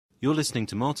You're listening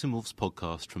to Martin Wolf's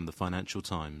podcast from the Financial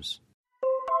Times.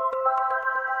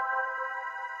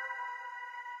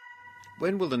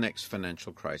 When will the next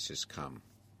financial crisis come?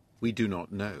 We do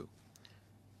not know.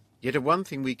 Yet of one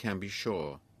thing we can be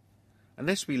sure.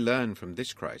 Unless we learn from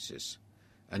this crisis,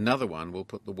 another one will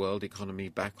put the world economy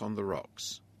back on the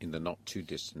rocks in the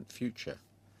not-too-distant future.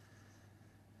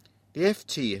 The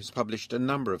FT has published a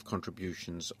number of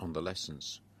contributions on the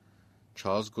lessons.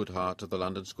 Charles Goodhart of the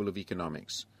London School of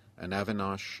Economics and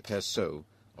Avinash Persaud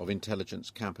of Intelligence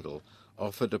Capital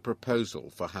offered a proposal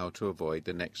for how to avoid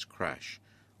the next crash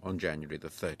on January the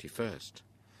 31st.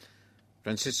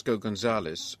 Francisco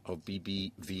Gonzalez of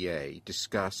BBVA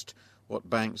discussed what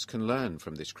banks can learn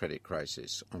from this credit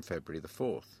crisis on February the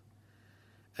 4th.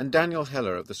 And Daniel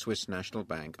Heller of the Swiss National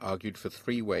Bank argued for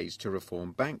 3 ways to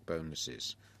reform bank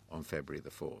bonuses on February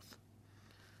the 4th.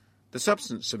 The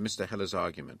substance of Mr. Heller's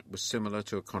argument was similar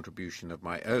to a contribution of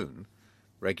my own,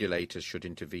 Regulators Should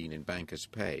Intervene in Bankers'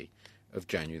 Pay, of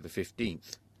January the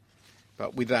 15th,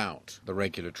 but without the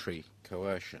regulatory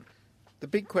coercion. The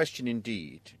big question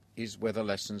indeed is whether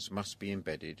lessons must be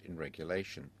embedded in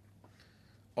regulation.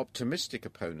 Optimistic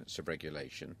opponents of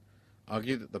regulation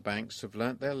argue that the banks have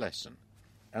learnt their lesson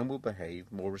and will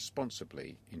behave more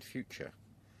responsibly in future.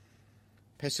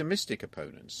 Pessimistic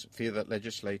opponents fear that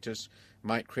legislators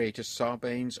might create a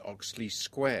Sarbanes-Oxley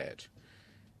squared.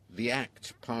 The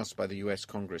act passed by the US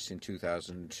Congress in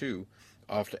 2002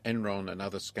 after Enron and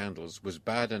other scandals was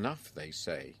bad enough, they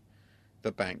say.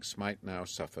 The banks might now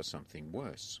suffer something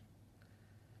worse.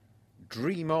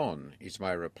 Dream on, is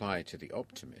my reply to the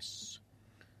optimists.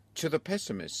 To the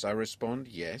pessimists I respond,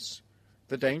 yes,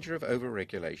 the danger of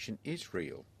over-regulation is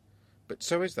real, but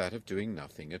so is that of doing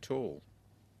nothing at all.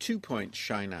 2 points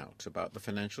shine out about the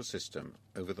financial system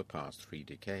over the past 3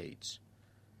 decades.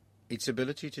 Its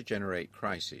ability to generate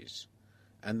crises,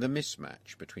 and the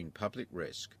mismatch between public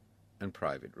risk and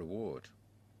private reward.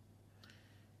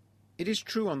 It is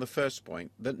true on the first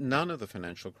point that none of the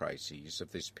financial crises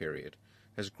of this period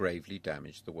has gravely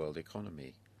damaged the world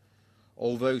economy,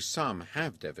 although some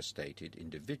have devastated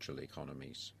individual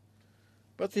economies.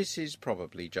 But this is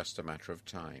probably just a matter of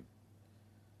time.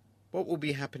 What will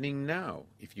be happening now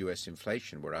if US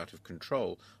inflation were out of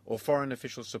control or foreign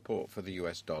official support for the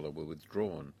US dollar were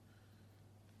withdrawn?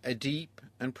 A deep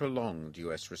and prolonged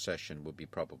US recession would be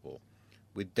probable,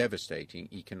 with devastating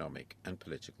economic and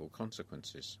political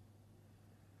consequences.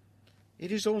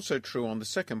 It is also true on the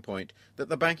second point that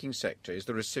the banking sector is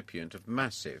the recipient of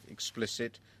massive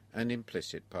explicit and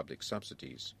implicit public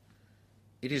subsidies.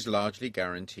 It is largely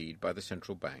guaranteed by the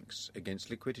central banks against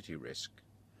liquidity risk.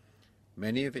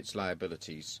 Many of its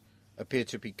liabilities appear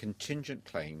to be contingent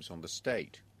claims on the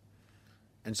state,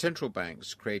 and central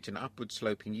banks create an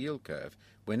upward-sloping yield curve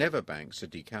whenever banks are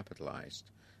decapitalized,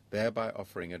 thereby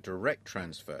offering a direct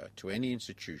transfer to any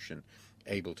institution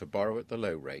able to borrow at the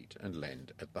low rate and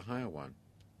lend at the higher one.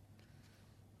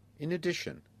 In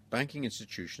addition, banking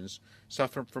institutions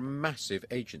suffer from massive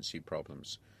agency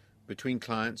problems between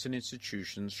clients and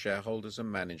institutions, shareholders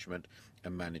and management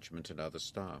and other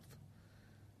staff.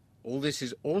 All this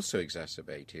is also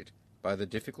exacerbated by the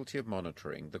difficulty of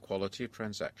monitoring the quality of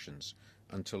transactions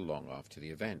until long after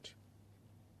the event.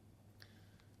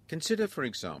 Consider, for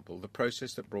example, the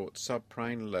process that brought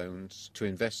subprime loans to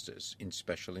investors in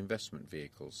special investment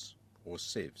vehicles, or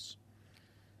SIVs.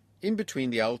 In between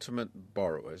the ultimate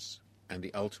borrowers and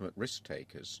the ultimate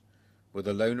risk-takers were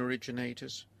the loan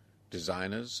originators,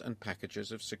 designers and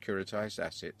packagers of securitized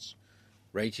assets,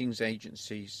 ratings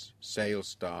agencies, sales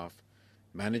staff,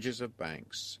 managers of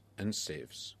banks and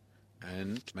SIVs,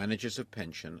 and managers of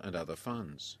pension and other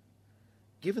funds.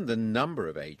 Given the number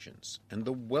of agents and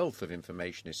the wealth of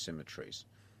information asymmetries,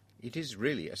 it is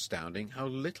really astounding how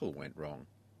little went wrong.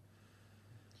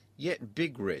 Yet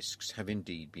big risks have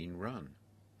indeed been run.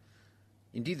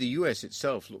 Indeed, the US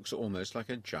itself looks almost like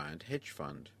a giant hedge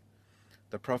fund.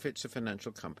 The profits of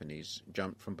financial companies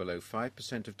jumped from below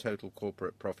 5% of total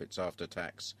corporate profits after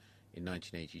tax in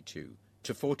 1982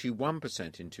 to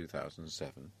 41% in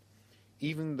 2007,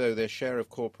 even though their share of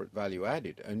corporate value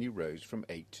added only rose from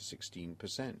 8 to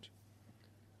 16%.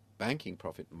 Banking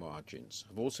profit margins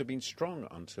have also been strong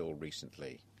until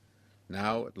recently.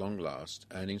 Now, at long last,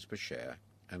 earnings per share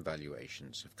and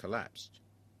valuations have collapsed.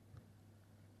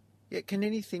 Yet can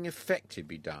anything effective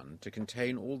be done to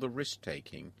contain all the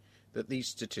risk-taking that these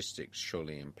statistics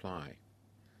surely imply?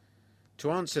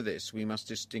 To answer this, we must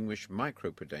distinguish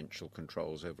microprudential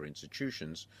controls over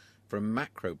institutions from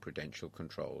macroprudential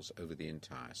controls over the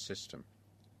entire system.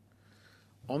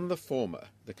 On the former,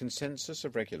 the consensus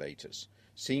of regulators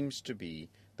seems to be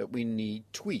that we need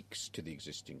tweaks to the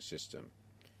existing system.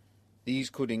 These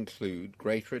could include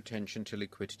greater attention to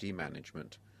liquidity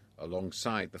management,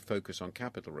 alongside the focus on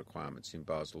capital requirements in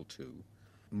Basel II,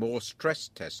 more stress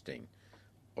testing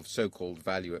of so-called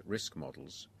value-at-risk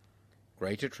models,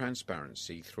 greater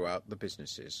transparency throughout the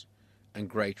businesses, and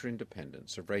greater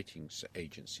independence of ratings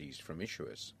agencies from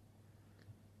issuers.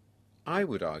 I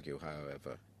would argue,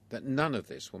 however, that none of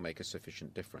this will make a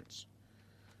sufficient difference.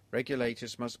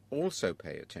 Regulators must also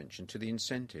pay attention to the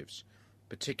incentives,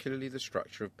 particularly the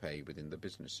structure of pay within the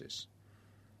businesses.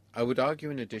 I would argue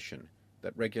in addition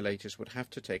that regulators would have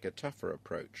to take a tougher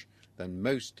approach than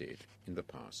most did in the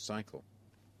past cycle.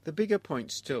 The bigger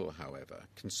point still, however,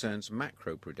 concerns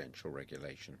macroprudential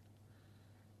regulation.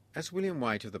 As William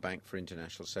White of the Bank for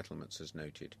International Settlements has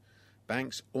noted,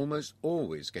 banks almost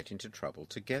always get into trouble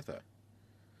together.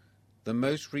 The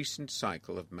most recent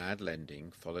cycle of mad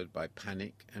lending, followed by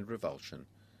panic and revulsion,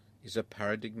 is a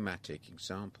paradigmatic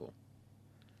example.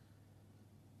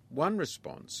 One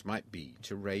response might be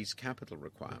to raise capital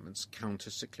requirements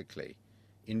counter-cyclically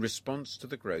in response to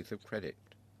the growth of credit,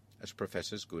 as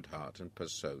Professors Goodhart and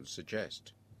Persaud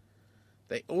suggest.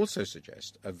 They also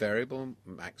suggest a variable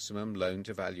maximum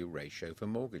loan-to-value ratio for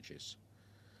mortgages.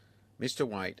 Mr.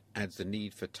 White adds the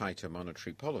need for tighter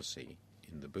monetary policy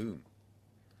in the boom.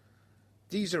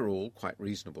 These are all quite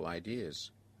reasonable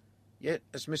ideas. Yet,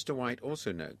 as Mr. White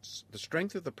also notes, the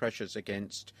strength of the pressures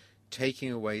against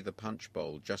taking away the punch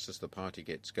bowl just as the party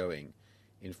gets going,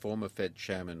 in former Fed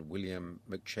Chairman William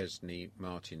McChesney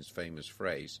Martin's famous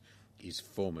phrase, is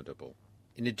formidable.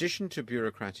 In addition to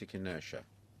bureaucratic inertia,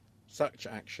 such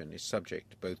action is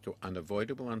subject both to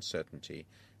unavoidable uncertainty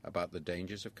about the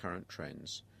dangers of current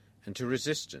trends and to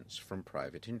resistance from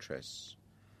private interests.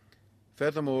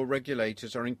 Furthermore,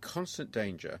 regulators are in constant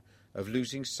danger of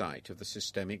losing sight of the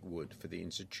systemic wood for the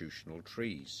institutional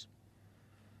trees.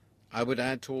 I would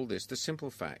add to all this the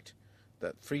simple fact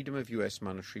that freedom of U.S.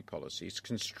 monetary policy is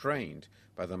constrained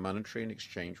by the monetary and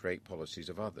exchange rate policies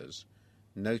of others,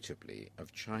 notably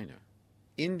of China.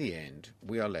 In the end,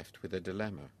 we are left with a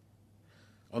dilemma.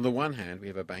 On the one hand, we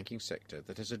have a banking sector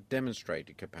that has a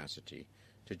demonstrated capacity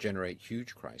to generate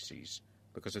huge crises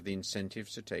because of the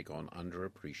incentives to take on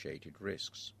underappreciated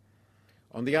risks.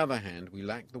 On the other hand, we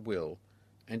lack the will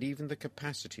and even the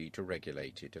capacity to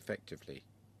regulate it effectively.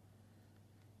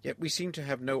 Yet we seem to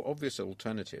have no obvious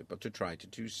alternative but to try to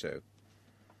do so.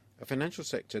 A financial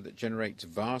sector that generates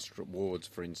vast rewards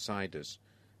for insiders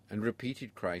and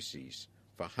repeated crises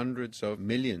for hundreds of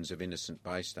millions of innocent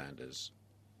bystanders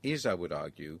is, I would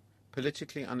argue,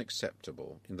 politically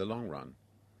unacceptable in the long run.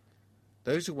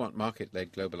 Those who want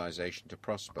market-led globalization to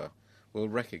prosper will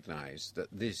recognize that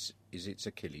this is its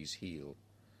Achilles heel.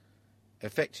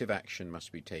 Effective action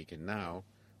must be taken now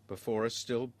before a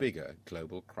still bigger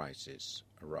global crisis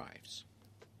arrives.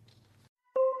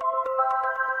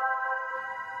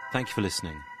 Thank you for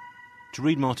listening. To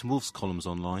read Martin Wolf's columns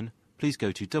online, please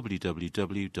go to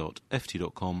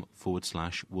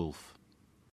www.ft.com/wolf.